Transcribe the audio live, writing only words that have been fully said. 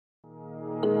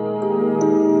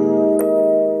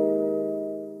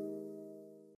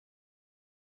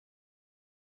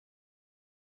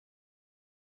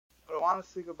want to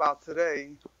speak about today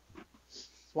is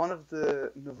one of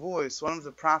the nevuos, one of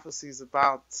the prophecies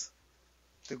about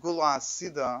the Gula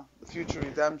Asida, the future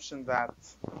redemption, that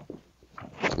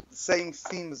the same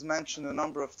theme is mentioned a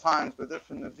number of times by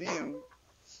different Nevi'im,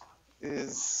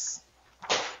 is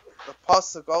the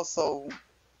Pasuk. Also,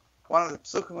 one of the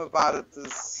Psukim about it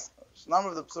is, a number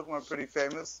of the Psukim are pretty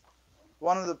famous.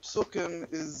 One of the Psukim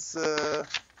is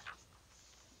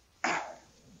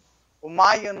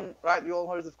Umayyan, right? You all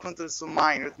heard of Kuntres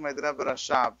Umayyan, written by the Rebbe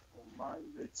Rashab.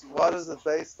 What is it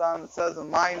based on? It says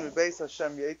Umayyan Beis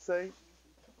Hashem Yetzei.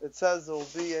 It says there will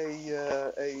be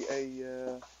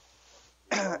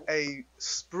a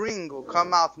spring will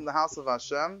come out from the house of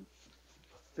Hashem.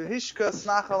 V'hishkas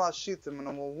nachal Shittim, and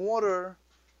it will water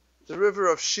the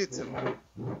river of Shittim.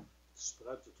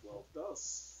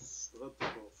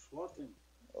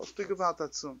 I'll speak about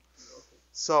that soon.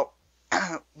 So,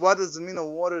 what does it mean to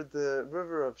water the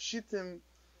river of Shittim?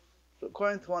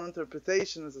 According to one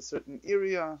interpretation, is a certain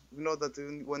area. We know that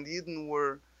when the Yidden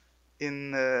were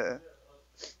in the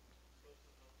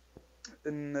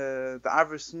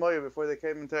Avris Moyer, before they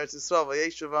came into Eretz Yisrael,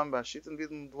 Vayeshuvam B'Shittim, the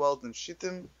Yidden dwelled in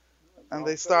Shittim, and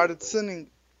they started sinning.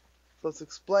 So let's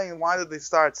explain, why did they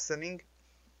start sinning?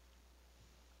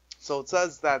 So it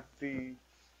says that the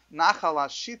Nachal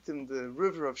HaShittim, the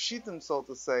river of Shittim, so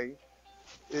to say,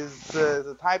 is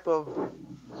a type of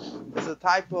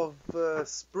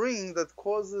spring that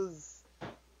causes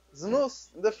znus,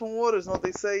 different waters. You know,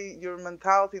 they say your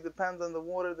mentality depends on the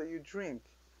water that you drink.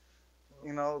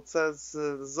 You know, it says,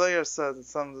 the Zohar says, it's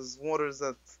some of those waters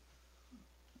that,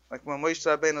 like when Moshe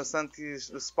Rabbeinu sent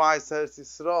the spies to Eretz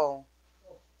Yisrael,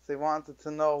 they wanted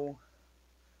to know,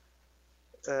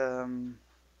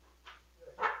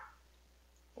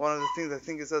 one of the things I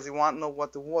think it says, he wanted to know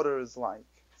what the water is like.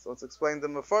 So it's explained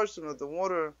in the first that the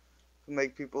water can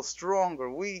make people strong or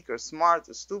weak or smart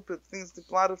or stupid. A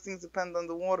lot of things depend on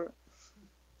the water.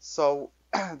 So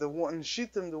in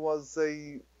Shittim there was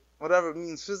whatever it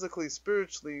means physically,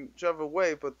 spiritually, whichever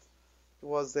way, but there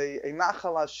was a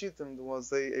Nachal HaShittim, there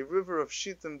was a river of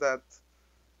Shittim that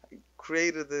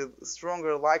created a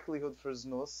stronger likelihood for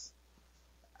Znus.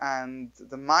 And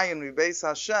the Mayan Beis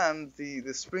Hashem,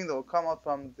 the spring that will come up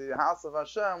from the house of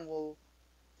Hashem, will,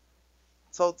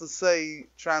 so to say,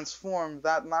 transform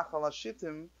that Nachal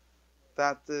HaShittim,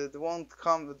 that it won't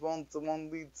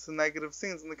lead to negative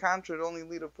things. On the contrary, it only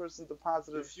lead a person to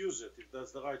positive. Diffuse it, if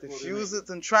that's the right word. Diffuse it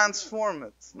and transform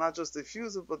it. Not just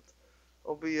diffuse it, but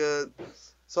it'll be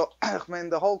so, I mean,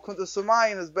 the whole Kuntres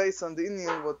Umayyan is based on the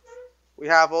Indian, what we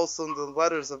have also in the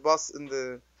letters of Bas, in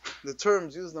the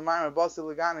terms used in the Ma'amar Basi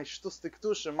Legani, Shtus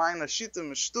Tiktusha, Mayan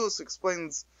HaShittim, Shtus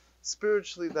explains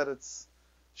spiritually that it's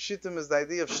Shittim is the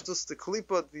idea of Shtus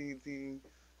Tiklipa, the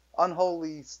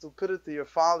unholy stupidity or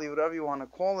folly, whatever you want to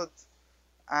call it.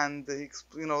 And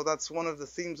that's one of the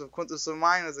themes of Kuntres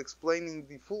Umayyan, is explaining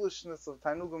the foolishness of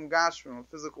Tainugim Gashrim, of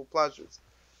physical pleasures.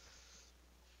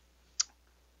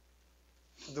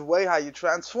 The way how you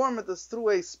transform it is through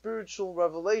a spiritual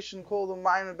revelation called the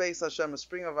Umayyan Beis Hashem, a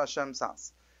spring of Hashem's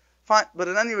house. Fine, but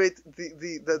at any rate,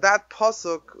 that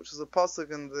pasuk, which is a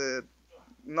pasuk in the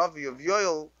Navi of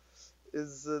Yoel,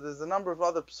 is there's a number of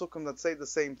other psukim that say the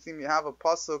same theme. You have a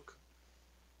pasuk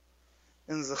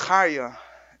in Zechariah.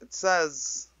 It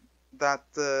says that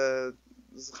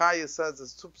Zechariah says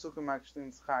there's two psukim actually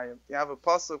in Zechariah. You have a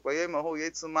pasuk Vayemahu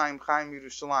Yetzel Mayim Chaim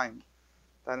Yerushalayim,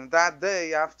 that in that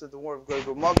day after the war of Gog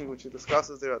and Magog, which he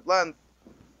discusses there at length,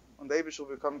 when the Eibush will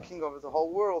become king over the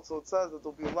whole world, so it says that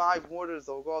there will be live waters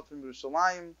that will go out from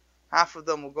Yerushalayim. Half of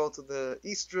them will go to the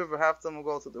East River, half of them will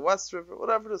go to the West River,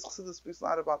 whatever it is. Chassidus speaks a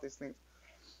lot about these things.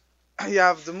 You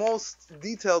have the most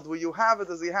detailed, where you have it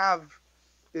as you have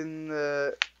in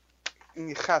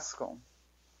Yecheskel.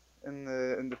 In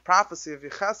the prophecy of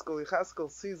Yecheskel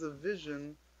sees a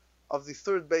vision of the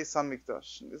third Beis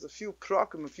HaMikdash. There's a few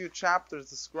prakim, a few chapters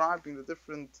describing the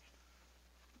different,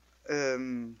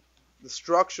 the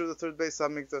structure of the third Beis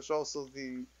HaMikdash, also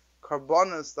the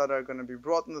karbonos that are going to be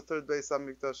brought in the third Beis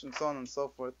HaMikdash, and so on and so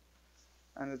forth.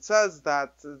 And it says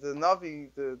that the Navi,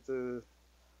 the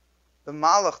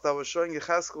Malach that was showing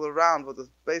Yecheskel around what the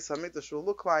Beis HaMikdash will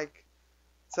look like,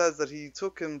 it says that he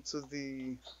took him to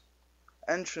the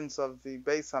entrance of the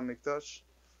Beis HaMikdash,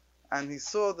 and he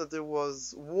saw that there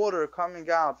was water coming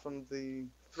out from the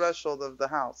threshold of the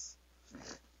house.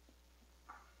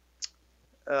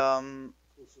 Also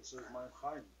says Mayim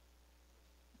Chaim.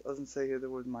 Doesn't say here the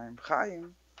word Mayim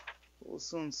Chaim. We'll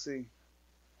soon see.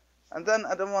 And then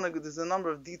I don't want to go. There's a number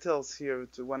of details here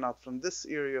to went out from this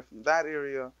area, from that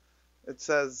area. It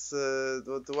says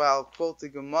the way I'll quote the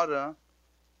Gemara.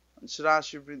 And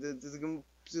Shirashi,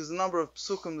 there's a number of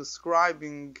psukim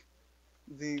describing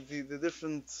the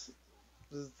different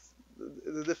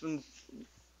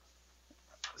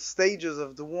stages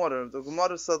of the water. The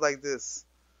Gemara said like this,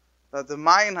 that the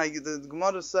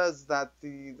Gemara says that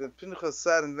the Pinchas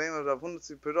said in the name of Rav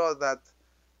Hunitzi Pirah that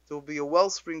there will be a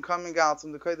wellspring coming out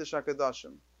from the Kodesh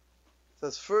HaKadoshim. It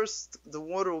says first the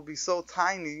water will be so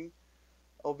tiny, it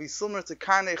will be similar to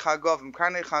Karnei Chagovim.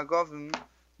 Karnei Chagovim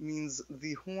means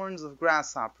the horns of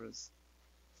grasshoppers.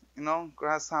 You know,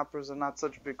 grasshoppers are not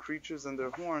such big creatures, and their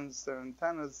horns, their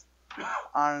antennas,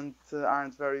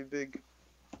 aren't very big.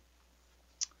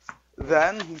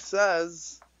 Then he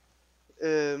says,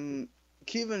 Kivan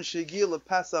shegil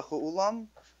Pesach ulam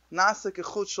nasa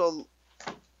kechutshal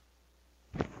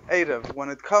erev. When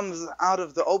it comes out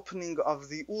of the opening of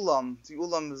the ulam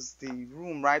is the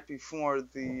room right before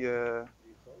the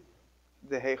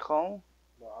heichal.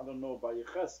 Well, I don't know by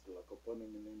Yecheskel, like upon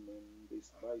him in this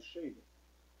by Sheni.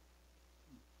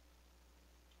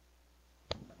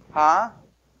 Huh?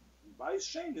 By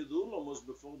Sheni, the Ulam was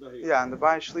before the Heichal. Yeah, and the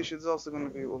Bayis Shlishi is also going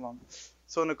to be ulam.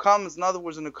 So when it comes, in other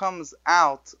words, when it comes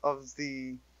out of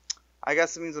the, I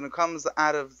guess it means when it comes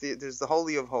out of there's the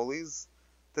Holy of Holies.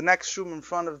 The next room in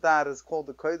front of that is called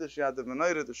the Kodesh. You have the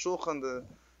Menorah, the Shulchan, the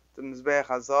Mizbeach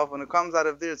Hazav. When it comes out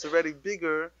of there, it's already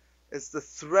bigger. It's the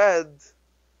thread,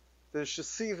 the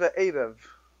Shesiva Erev.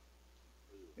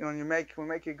 You know, when we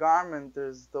make a garment,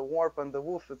 there's the warp and the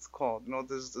woof, it's called. You know,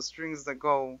 there's the strings that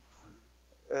go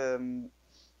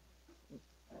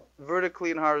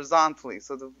vertically and horizontally.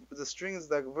 So the strings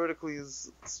that vertically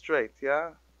is straight,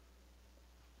 yeah?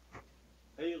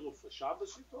 Erev for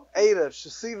Shabbos, you talk? Erev,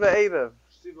 Shesiva Erev.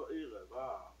 Shesiva Erev,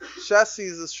 Shesi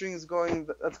is the strings going,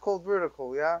 that's called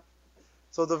vertical, yeah?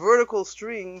 So the vertical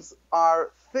strings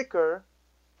are thicker.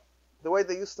 The way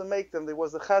they used to make them, there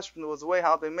was a cheshbon, there was a way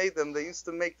how they made them. They used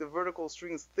to make the vertical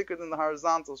strings thicker than the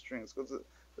horizontal strings. Because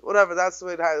whatever, that's the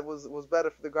way it was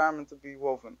better for the garment to be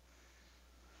woven.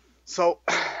 So,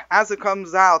 as it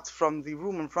comes out from the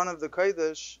room in front of the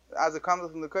Kodesh,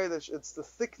 it's the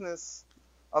thickness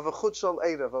of a chutshal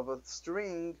erev, of a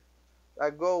string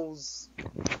that goes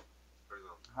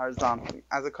horizontally.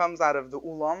 As it comes out of the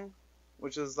ulam,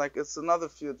 which is like, it's another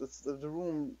field, it's the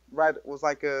room, right, it was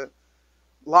like a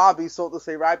lobby, so to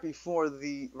say, right before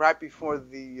the it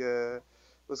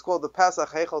was called the Pesach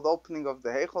Heichal, the opening of the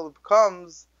Heichal. It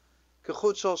becomes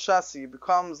kechutshal shasi. It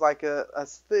becomes like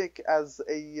as thick as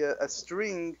a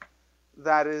string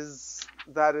that is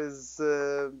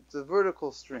the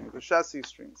vertical string, the shasi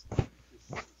strings,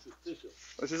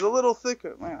 which is a little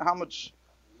thicker. Man, how much?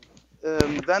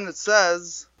 Then it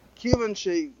says, Kivan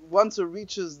she once it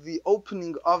reaches the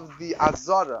opening of the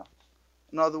azara.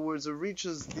 In other words, it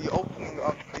reaches the opening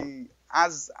of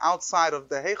as outside of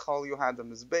the Heichal, you had the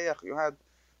Mizbeach, you had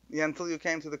until you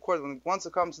came to the court. Once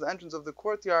it comes to the entrance of the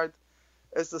courtyard,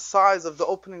 it's the size of the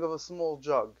opening of a small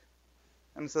jug.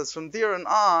 And it says, from there and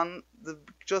on, it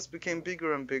just became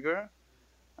bigger and bigger.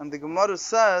 And the Gemara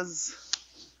says,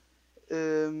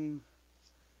 it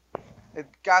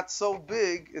got so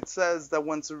big, it says that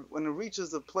when it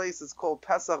reaches a place, it's called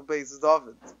Pesach Beis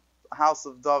David. House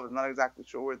of David, not exactly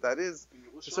sure where that is.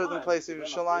 It's a certain place in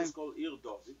Yerushalayim. It's called Ir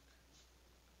David.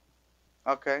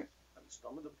 Okay. And it's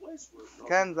the place where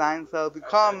Ken Zain, so it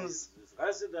becomes,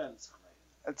 residence.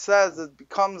 it says it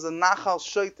becomes a Nachal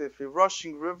Shoitef, a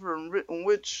rushing river in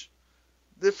which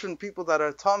different people that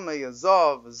are Tamei, a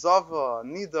Zav, a Zava, a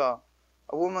Nida,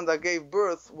 a woman that gave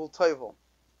birth, will Toivel.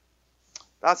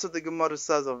 That's what the Gemara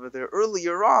says over there.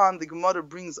 Earlier on, the Gemara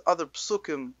brings other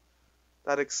psukim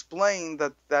that explain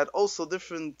that also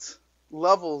different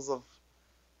levels of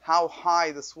how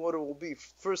high this water will be.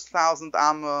 First 1,000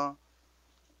 amma,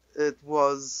 it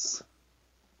was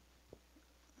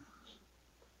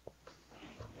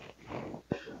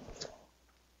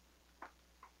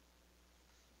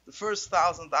the first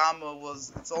 1,000 amma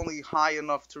it's only high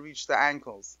enough to reach the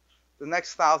ankles. The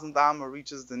next 1,000 amma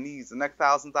reaches the knees. The next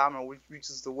 1,000 amma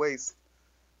reaches the waist.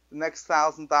 The next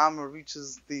 1,000 amma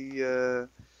reaches the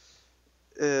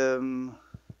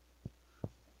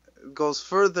goes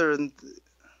further, and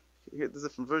here there's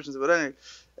different versions, but anyway,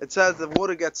 it says the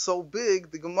water gets so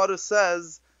big, the Gemara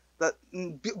says that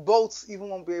boats even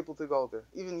won't be able to go there,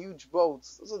 even huge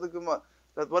boats. So the Gemara,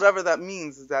 that whatever that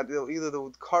means is that either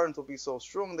the current will be so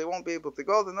strong they won't be able to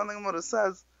go there. Then the Gemara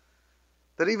says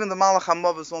that even the Malach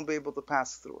HaMavis won't be able to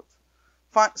pass through it.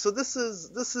 Fine. So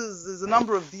there's a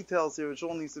number of details here which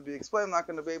all needs to be explained. I'm not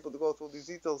going to be able to go through these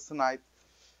details tonight.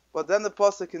 But then the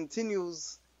pasuk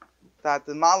continues that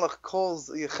the Malach calls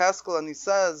Yecheskel and he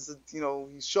says,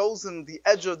 he shows him the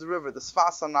edge of the river, the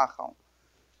Sfas HaNachal.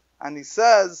 And he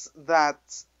says that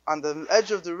on the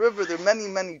edge of the river there are many,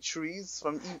 many trees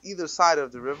from either side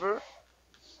of the river.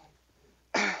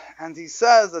 And he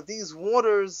says that these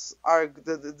waters are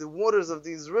the waters of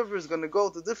these rivers going to go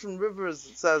to different rivers.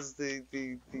 It says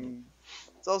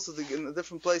it's also in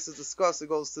different places discussed. It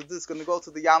goes to this, going to go to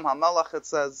the Yam HaMelach. It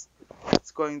says it's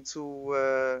going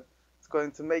to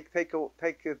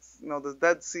take its, the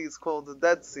Dead Sea. It's called the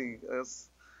Dead Sea. It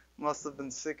must have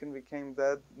been sick and became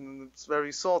dead, and it's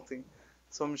very salty.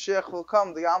 So Mashiach will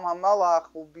come. The Yam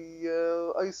HaMelach will be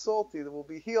ice salty. It will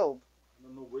be healed. I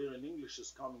don't know where in English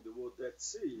is coming the word Dead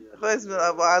Sea. Ich weiß nicht,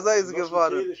 aber er sei es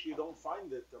geworden. You don't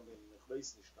find it. I mean, ich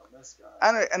weiß nicht.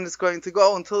 And it's going to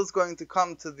go until it's going to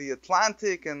come to the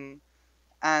Atlantic, and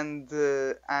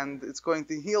it's going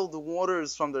to heal the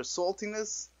waters from their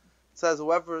saltiness. It says,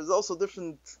 however, there's also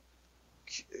different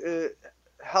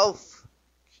health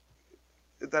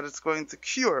that it's going to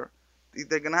cure.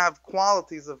 They're going to have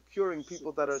qualities of curing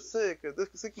people that are sick or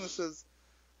sicknesses.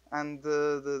 And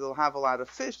they'll have a lot of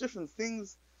fish, different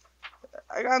things.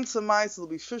 I got some mice, there'll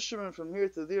be fishermen from here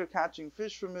to there catching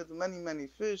fish from it, many, many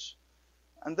fish.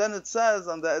 And then it says,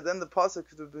 then the pasuk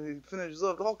finishes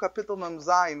off, the whole kapitel Mem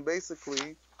Zayin,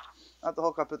 basically, not the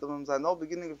whole kapitel Mem Zayin, the whole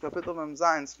beginning of kapitel Mem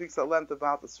Zayin speaks at length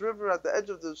about this river. At the edge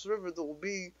of this river there will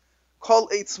be kol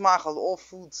eitz machal, all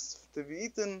foods to be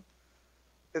eaten.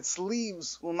 Its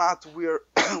leaves will not wear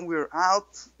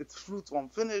out, its fruit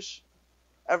won't finish.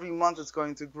 Every month it's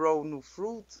going to grow new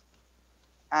fruit,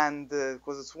 and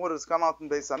because its waters come out in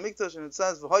Beis Hamikdash, and it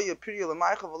says,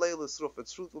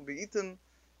 its fruit will be eaten,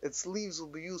 its leaves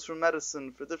will be used for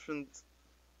medicine, for different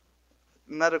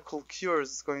medical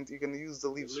cures. You're going to use the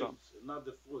leaves from. Not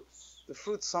the fruits. The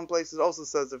fruits, some places also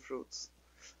says the fruits.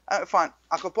 Fine.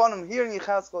 Akaponim, here in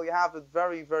Yechezkel you have it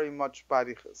very, very much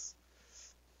barichas.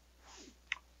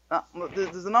 Now,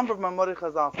 there's a number of Mamori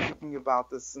Chazal speaking about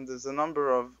this, and there's a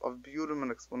number of biurim and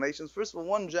explanations. First of all,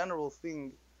 one general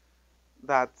thing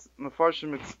that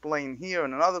Mefarshim explain here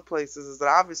and in other places is that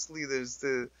obviously there's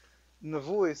the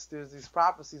nevuos, there's these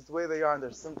prophecies, the way they are in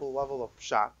their simple level of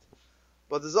pshat.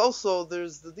 But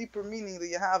there's the deeper meaning that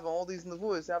you have in all these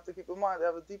nevuos. You have to keep in mind they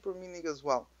have a deeper meaning as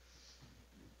well.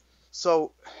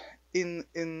 So, in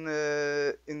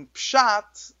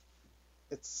pshat,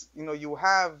 it's, you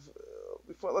have.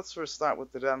 Let's first start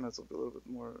with the Remez. It'll be a little bit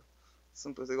more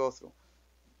simple to go through.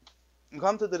 You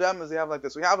come to the Remez, you have like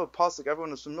this. We have a pasuk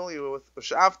everyone is familiar with.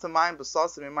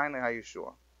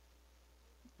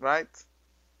 Right?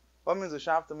 What means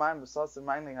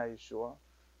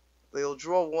they'll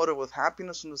draw water with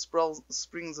happiness from the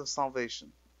springs of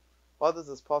salvation. What does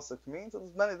this pasuk mean? So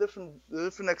there's many different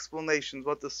explanations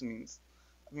what this means.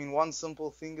 I mean, one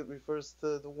simple thing, it refers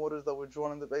to the waters that were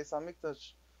drawn in the Beis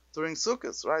Hamikdash during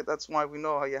Sukkot, right? That's why we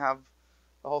know how you have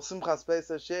the whole Simchas Beis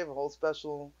Hashev, a whole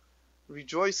special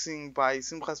rejoicing by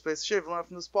Simchas Beis Hashev. Learn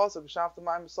from this pasuk, Shavta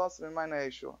Mayim B'Sasim in Ma'anei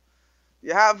Yeshua.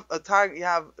 You have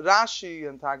Rashi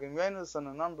and Targum Yonos and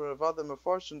a number of other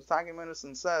Mefarshim. Targum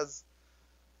Yonos says,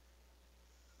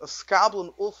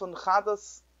 "Skablun ulfan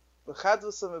chadas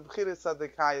v'chadvusam v'bchiris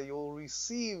adekaya." You will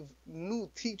receive new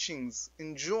teachings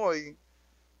in joy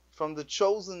from the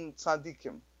chosen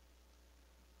tzaddikim.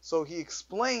 So he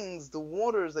explains the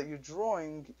waters that you're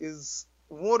drawing is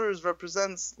waters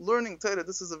represents learning Torah.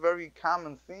 This is a very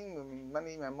common theme. I mean,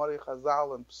 many Memori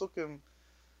Chazal and Psukim.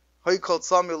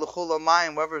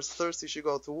 Whoever is thirsty should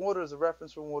go to waters. A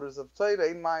reference from waters of Torah.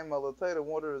 In Mayim ala Torah,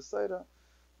 water is Torah.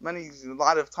 A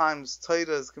lot of times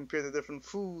Torah is compared to different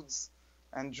foods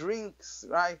and drinks,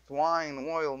 right? Wine,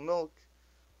 oil, milk,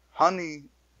 honey,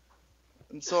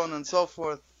 and so on and so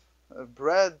forth.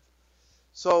 Bread.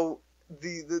 So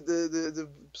the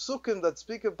psukim that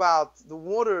speak about the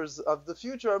waters of the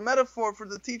future are a metaphor for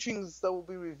the teachings that will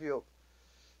be revealed.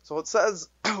 So it says,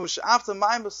 after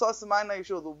Mayim B'Sasim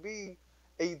there'll be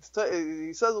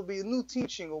there'll be a new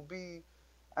teaching,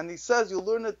 and he says you'll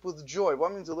learn it with joy.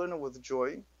 What means you learn it with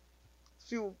joy? A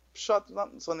few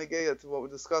not so negaya to what we're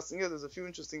discussing here. There's a few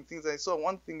interesting things I saw.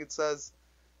 One thing it says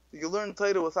that you learn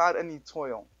Torah without any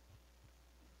toil.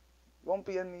 Won't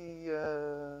be any.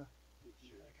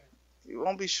 It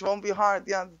won't be hard.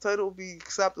 Yeah, the Torah will be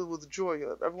accepted with joy.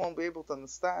 Everyone will be able to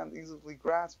understand, easily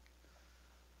grasp.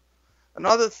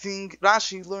 Another thing,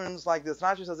 Rashi learns like this.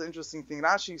 Rashi says an interesting thing.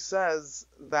 Rashi says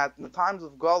that in the times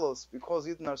of Golos, because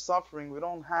Yidden are suffering, we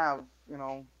don't have,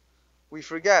 we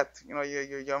forget.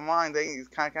 Your mind, you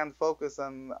can't focus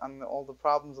on all the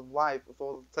problems of life with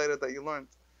all the Torah that you learned.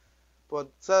 But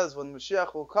it says when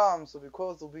Mashiach will come, so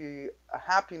because there'll be a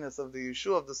happiness of the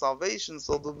Yeshua, of the salvation,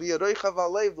 so there'll be a Reichav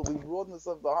Alev, there'll be broadness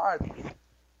of the heart,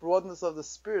 broadness of the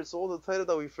spirit. So all the Torah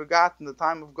that we forgot in the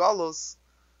time of Galus,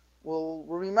 will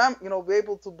remember, be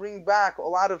able to bring back a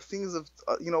lot of things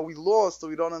we lost, or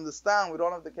we don't understand, we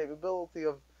don't have the capability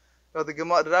of The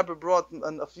Rebbe brought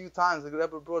a few times. The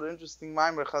Rebbe brought an interesting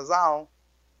Maimer Chazal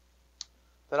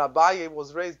that Abaye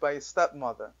was raised by his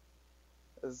stepmother.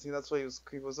 That's why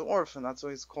he was an orphan. That's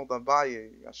why he's called Abaye.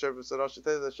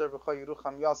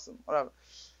 Whatever.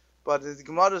 But the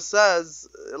Gemara says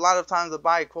a lot of times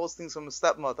Abaye quotes things from his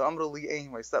stepmother. Amrali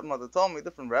my stepmother told me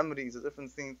different remedies or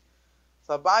different things.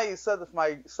 So Abaye said, if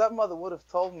my stepmother would have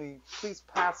told me, please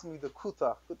pass me the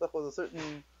kutach. Kutach was a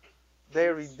certain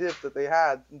dairy dip that they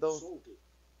had in those,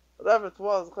 whatever it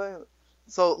was.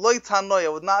 So loy tanoi, I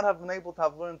would not have been able to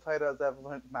have learned Torah as I've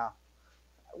learned now.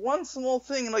 One small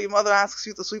thing, your mother asks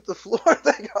you to sweep the floor,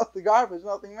 take out the garbage,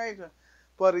 nothing major.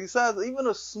 But he says, even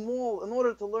in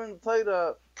order to learn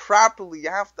Torah properly,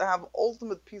 you have to have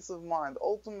ultimate peace of mind,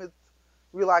 ultimate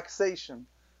relaxation.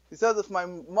 He says, if my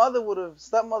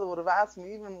stepmother would have asked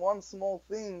me even one small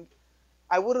thing,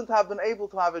 I wouldn't have been able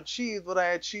to have achieved what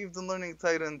I achieved in learning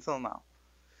Torah until now.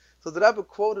 So the Rebbe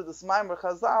quoted this Maimer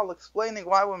Chazal explaining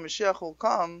why when Mashiach will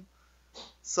come,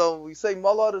 so we say,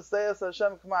 also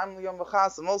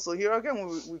here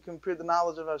again, we compare the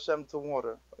knowledge of Hashem to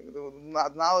water.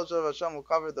 Like the knowledge of Hashem will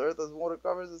cover the earth as water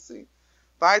covers the sea.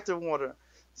 Weiter water.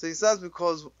 So he says,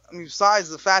 because besides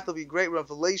the fact that will be great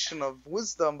revelation of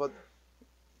wisdom, but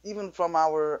even from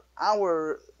our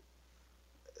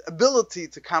ability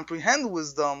to comprehend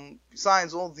wisdom,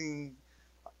 besides all the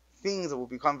things that will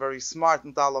become very smart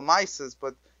and talamaisis,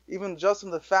 but even just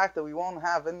from the fact that we won't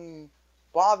have any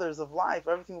bothers of life,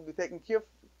 everything will be taken care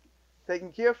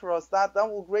for us, that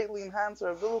will greatly enhance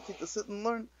our ability to sit and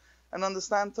learn and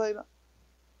understand Torah.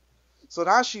 So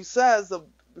Rashi says that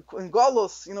in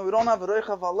Golus, we don't have a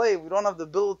Reichav Alev, we don't have the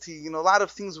ability, a lot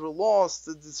of things were lost,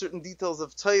 certain details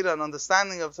of Torah and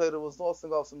understanding of Torah was lost in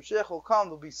Golus. Mashiach will come,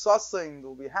 there'll be sussing,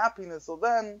 there'll be happiness, so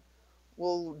then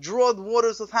we'll draw the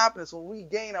waters of happiness, we'll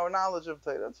regain our knowledge of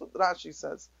Torah. That's what Rashi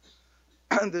says.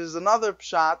 And there's another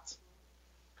pshat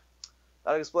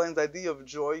that explains the idea of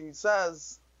joy. He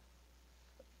says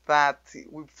that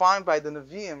we find by the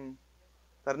Nevi'im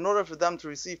that in order for them to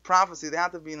receive prophecy, they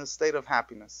had to be in a state of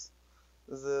happiness.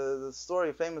 There's a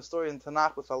famous story in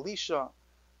Tanakh with Elisha,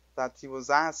 that he was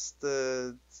asked,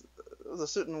 there was a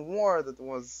certain war that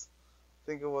was, I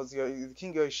think it was the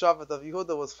king Yoshavat of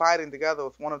Yehuda was fighting together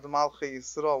with one of the Malchei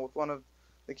Yisrael, with one of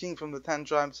the king from the 10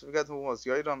 tribes, I forget who it was,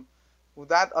 Yoram, who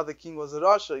that other king was a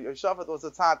Rasha, Yoshavat was a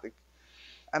tzaddik.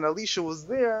 And Elisha was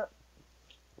there,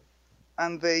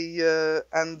 and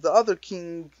and the other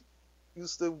king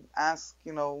used to ask,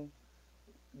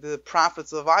 the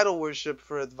prophets of idol worship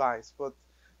for advice. But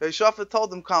Yeshafat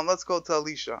told him, come, let's go to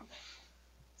Elisha.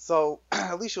 So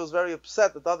Elisha was very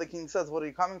upset that the other king says, what are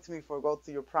you coming to me for? Go to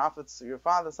your prophets, to your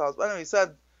father's house. But anyway, he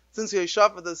said, since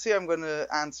Yeshafat is here, I'm going to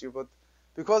answer you. But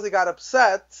because he got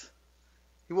upset,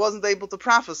 he wasn't able to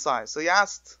prophesy. So he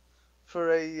asked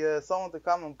for someone to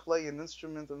come and play an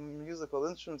instrument, a musical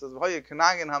instrument, as when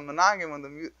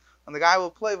the guy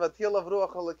will play,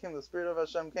 the Spirit of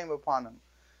Hashem came upon him.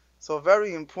 So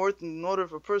very important, in order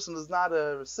if a person is not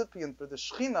a recipient for the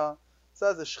Shechina, it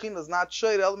says the Shechina is not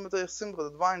Shayr, Simcha, the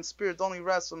Divine Spirit only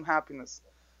rests from happiness.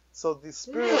 So the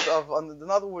spirit in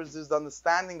other words, there's the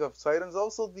understanding of Torah, and there's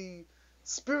also the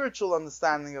spiritual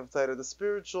understanding of Torah, the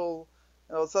spiritual.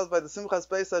 It says by the Simchas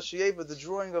Beis HaShiyeva, the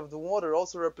drawing of the water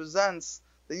also represents,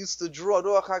 they used to draw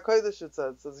Ruach HaKodesh, it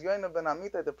says Yoina ben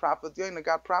Amitai, the prophet Yoina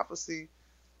got prophecy,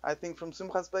 I think from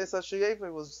Simchas Beis HaShiyeva,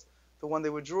 it was the when they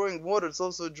were drawing water, it's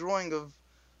also a drawing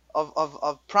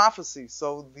of prophecy.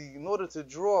 So in order to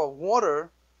draw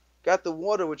water, get the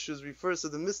water, which refers to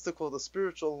the mystical, the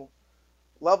spiritual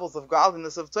levels of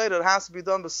godliness of Torah, it has to be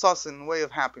done b'sasin, in the way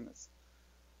of happiness.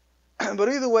 But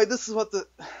either way, this is what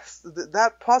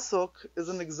that pasuk is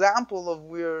an example of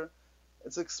where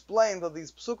it's explained that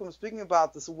these psukim speaking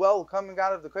about this well coming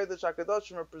out of the Kodesh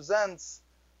HaKadoshim represents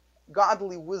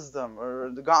godly wisdom,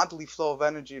 or the godly flow of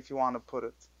energy, if you want to put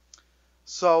it.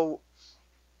 So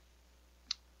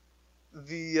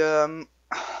there's a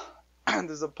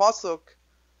pasuk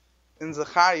in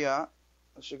Zechariah,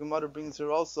 the Gemara brings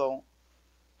here also.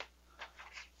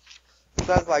 It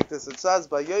says like this. It says,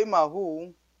 "By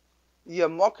Yomahu,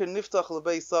 Moker Niftach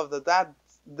LeBeisav," that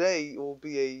day will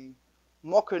be a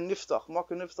Moker Niftach.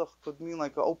 Moker Niftach could mean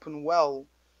like an open well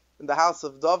in the house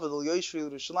of David.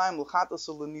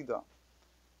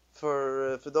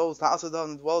 For those, the house of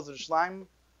David dwells in Yerushalayim.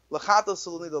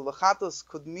 Lechatas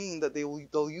could mean that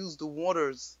they'll use the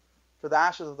waters for the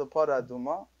ashes of the Parah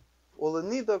Aduma. Or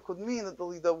Lenida could mean that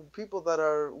the people that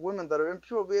are women that are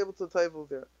impure will be able to table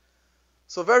there.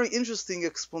 So very interesting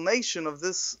explanation of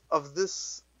this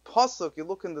pasuk. You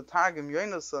look in the Targum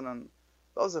Yonason, and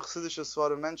those Chassidish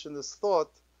Svarim mention this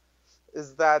thought.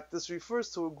 is that this refers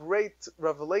to a great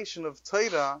revelation of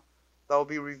Torah that will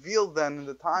be revealed then in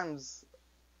the times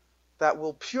that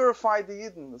will purify the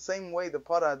Yidden, the same way the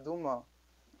Para Aduma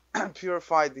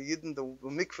purified the Yidden, the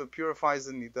mikveh purifies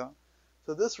the Nida.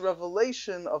 So this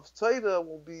revelation of Torah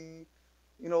will be,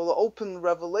 the open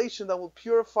revelation that will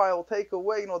purify, will take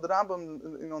away. The Rambam,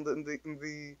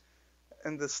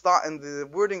 in the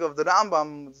wording of the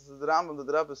Rambam that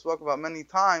the Rebbe spoke about many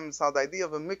times, how the idea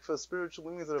of a mikveh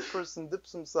spiritually means that a person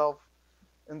dips himself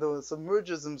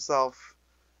submerges himself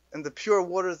in the pure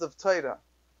waters of Torah.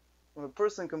 When a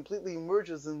person completely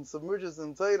submerges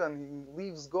in Torah, and he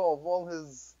leaves go of all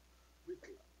his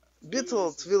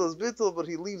tefillas bittul, but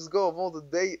he leaves go of all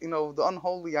the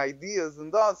unholy ideas,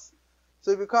 and thus,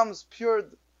 so he becomes pure.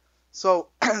 So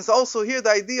it's also here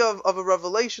the idea of a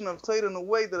revelation of Torah in a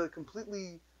way that it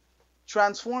completely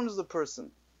transforms the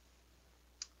person.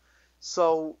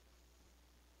 So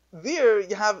there's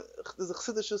a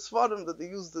Chassidish Sfarim that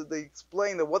they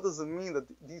explain that what does it mean that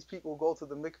these people go to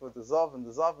the mikveh, the Zav and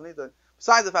Nida.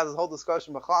 Besides the fact this whole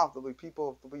discussion, there'll be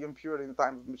people to be impure in the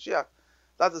time of Mashiach.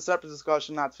 That's a separate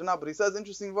discussion, not for now. But he says,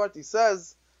 interesting word, he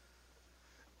says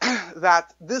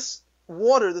that this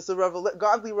water, this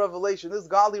godly revelation,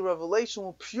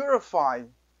 will purify.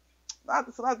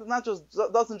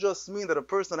 Doesn't just mean that a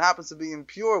person that happens to be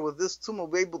impure with this tumah will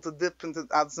be able to dip into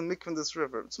some mikveh in this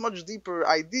river. It's a much deeper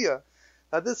idea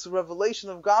that this revelation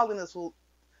of godliness will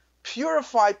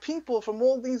purify people from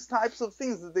all these types of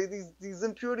things. That these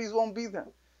impurities won't be there.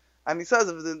 And he says,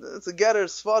 it's a Gerer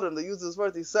Sfarim that uses this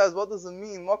word. He says, what does it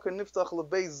mean? Mokar niftach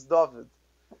lebeis David.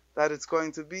 That it's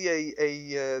going to be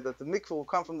that the mikveh will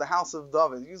come from the house of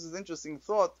David. He uses interesting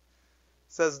thought.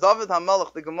 Says David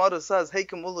HaMelech, the Gemara says,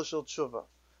 Heikem Ula Shel Tshuva.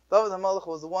 David HaMelech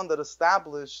was the one that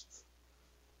established,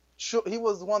 he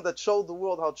was the one that showed the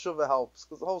world how Tshuva helps.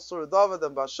 Because the whole story of David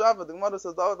and Bashava, the Gemara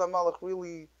says David HaMelech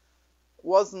really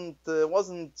wasn't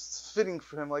fitting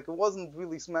for him. Like it wasn't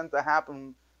really meant to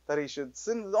happen that he should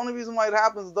sin. The only reason why it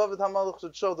happens is David HaMelech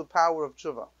should show the power of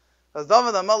Tshuva. As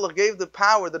David HaMelech gave the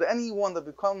power that anyone that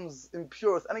becomes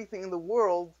impure with anything in the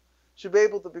world should be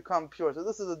able to become pure. So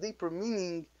this is a deeper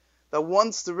meaning that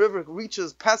once the river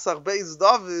reaches Pesach Beis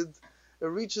David, it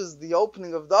reaches the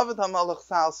opening of David HaMelech's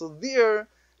house. So there,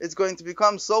 it's going to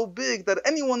become so big that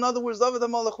anyone, in other words, David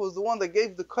HaMelech was the one that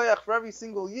gave the koyach for every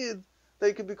single yid that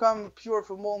he could become pure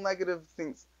from all negative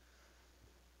things.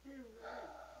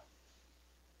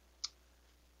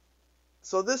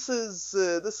 So this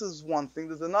is one thing.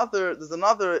 There's another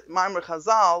Maimer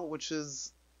Chazal, which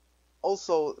is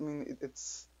also,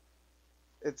 it's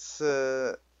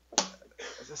a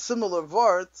similar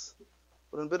word,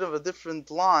 but in a bit of a different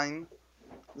line.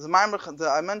 There's a Maimer that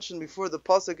I mentioned before, the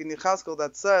pasuk in Yechazkel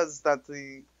that says that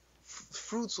the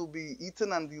fruits will be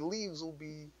eaten and the leaves will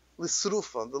be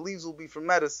lisrufa. The leaves will be for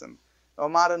medicine.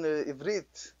 Omar in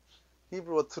Ivrit,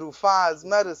 Hebrew, trufa is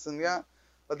medicine, yeah.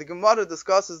 But the Gemara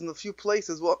discusses in a few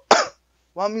places what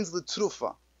means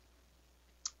litrufa.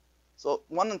 So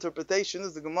one interpretation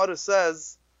is the Gemara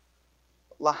says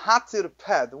lahatir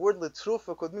peh. The word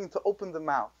litrufa could mean to open the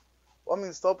mouth. What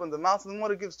means to open the mouth? And the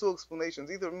Gemara gives two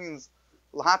explanations. Either it means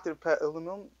lahatir peh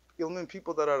ilmim,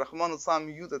 people that are Rahman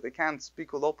al-Sam that they can't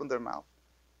speak will open their mouth.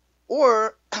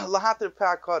 Or lahatir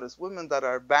peh akaris, women that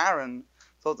are barren,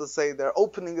 so to say, their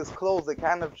opening is closed, they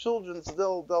can't have children,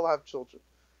 so they'll have children.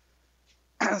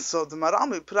 So the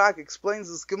Marami Prague explains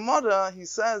this Gemara. He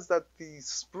says that the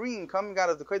spring coming out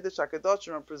of the Kodesh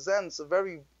HaKadoshim represents a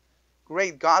very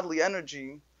great godly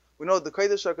energy. We know the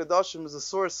Kodesh HaKadoshim is the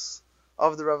source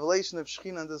of the revelation of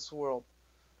Shekhinah in this world.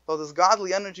 So this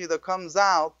godly energy that comes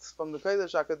out from the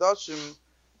Kodesh HaKadoshim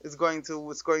is going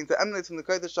to emanate from the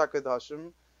Kodesh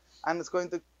HaKadoshim, and it's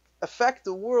going to affect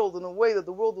the world in a way that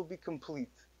the world will be complete.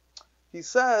 He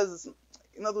says,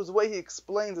 in other words, the way he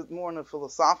explains it more in a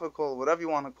philosophical, whatever you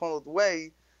want to call it,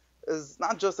 way, is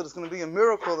not just that it's going to be a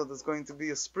miracle, that there's going to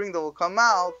be a spring that will come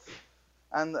out,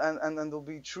 and there'll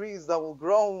be trees that will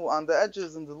grow on the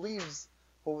edges, and the leaves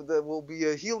that will be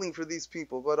a healing for these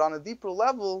people. But on a deeper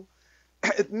level,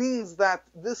 it means that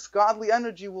this godly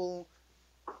energy will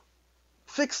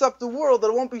fix up the world, that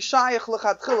it won't be shayach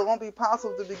l'chatchil, it won't be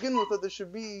possible to begin with, that there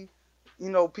should be,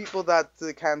 people that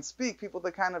can speak, people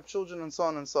that can have children, and so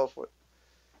on and so forth.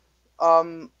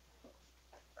 There's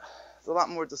a lot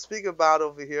more to speak about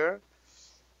over here.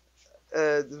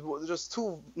 Just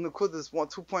two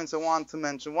points I want to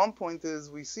mention. One point is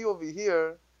we see over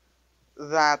here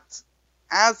that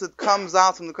as it comes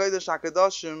out from the Kodesh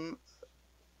HaKadoshim,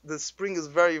 the spring is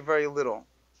very, very little.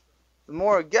 The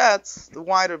more it gets, the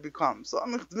wider it becomes. So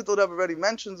the Middle Rebbe already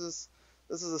mentions this.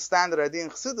 This is a standard idea in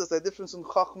Chassidus. The difference in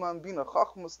Chachma and Bina.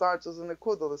 Chachma starts as a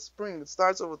nekuda, a spring. It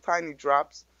starts off with tiny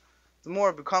drops. The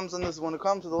more it becomes on this, when it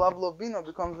comes to the level of Bina, it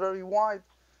becomes very wide.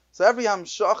 So every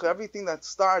Hamshach, everything that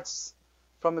starts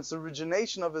from its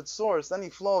origination of its source, any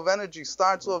flow of energy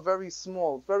starts off very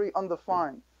small, very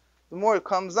undefined. The more it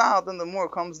comes out, then the more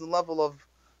it comes to the level of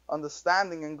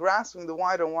understanding and grasping, the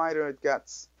wider and wider it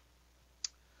gets.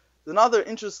 Another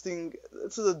interesting,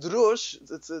 it's a drush.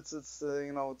 The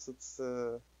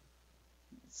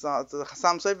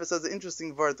Chassam Sofer says an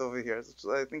interesting word over here, which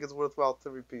I think is worthwhile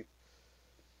to repeat.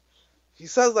 He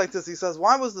says like this. He says,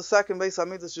 why was the second Beis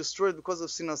Hamikdash destroyed? Because of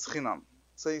Sinas Chinam.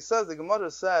 So he says, the Gemara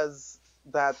says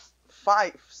that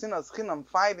Sinas Chinam,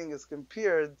 fighting, is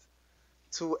compared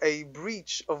to a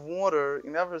breach of water.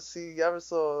 You ever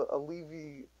saw a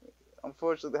Levi?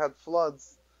 Unfortunately, they had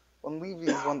floods. When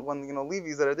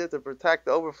Levies that are there to protect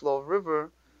the overflow of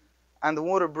river, and the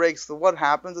water breaks, so what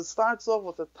happens? It starts off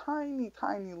with a tiny,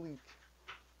 tiny leak.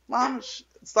 It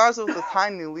starts off with a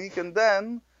tiny leak, and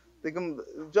then they can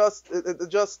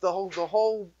the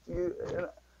whole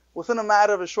within a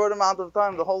matter of a short amount of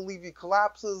time, the whole levee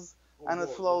collapses and it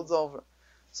flows over.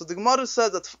 So the Gemara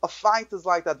says that a fight is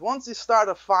like that. Once you start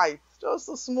a fight, just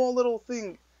a small little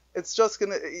thing, it's just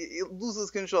it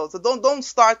loses control. So don't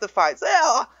start the fight. Say,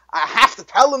 I have to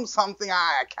tell him something.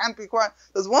 I can't be quiet.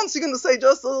 Because once you're going to say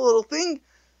just a little thing,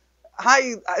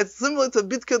 it's similar to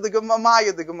Bitka the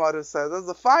Gemara. The Gemara says, there's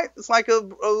a fight. It's like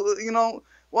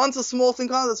once a small thing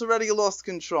comes, it's already lost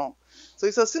control. So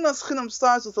he says, Sinas Chinam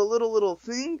starts with a little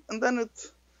thing, and then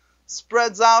it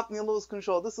spreads out and you lose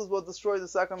control. This is what destroyed the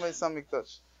second Beis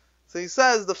Hamikdash. So he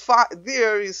says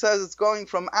he says it's going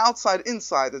from outside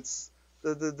inside. It's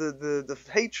the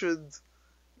hatred,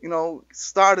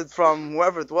 started from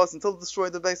wherever it was until it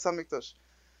destroyed the Beis Hamikdash.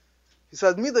 He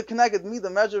says, Mida connected Mida,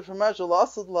 measure for measure,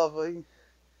 lasad lava.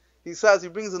 He says, he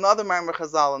brings another Maimer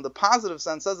Chazal, in the positive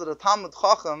sense, says that a Talmud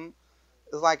Chacham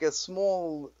is like a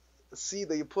small seed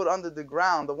that you put under the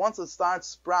ground, that once it starts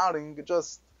sprouting,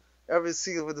 every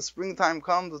seed, when the springtime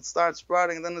comes, it starts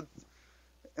sprouting, and then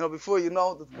it, before you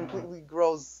know it, completely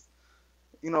grows,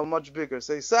 much bigger.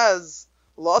 So he says,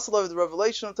 the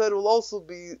revelation of Torah will also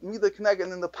be Mida Kneged,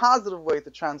 and in the positive way,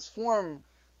 to transform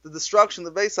the destruction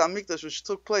of the Beis HaMikdash, which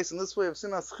took place in this way of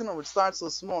Sinas Chinam, which starts so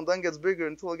small and then gets bigger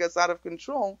until it gets out of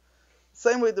control.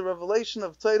 Same way the revelation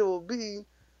of Torah will be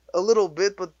a little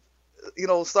bit, but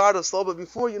start off slow, but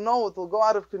before you know it will go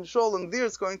out of control, and there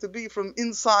it's going to be from the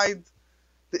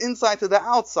inside to the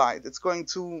outside. It's going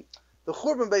to, the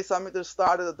Churban Beis HaMikdash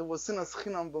started that there was Sinas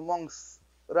Chinam amongst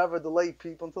whatever the lay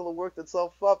people until it worked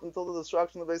itself up until the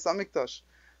destruction of Beis HaMikdash.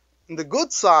 And the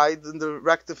good side, and the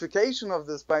rectification of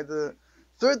this by the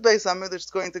third Beis HaMikdash,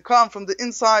 is going to come from the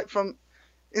inside, from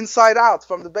inside out,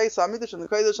 from the Beis HaMikdash, and the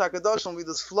Kodesh HaKadosh will be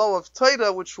this flow of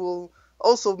Torah, which will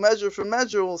also measure for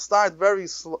measure, will start very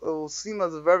slow, it will seem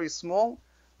as very small,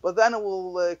 but then it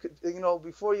will,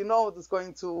 before you know it, it's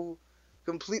going to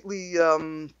completely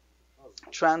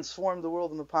transform the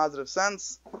world in a positive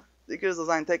sense. Take it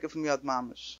from Yad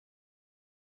Mamish.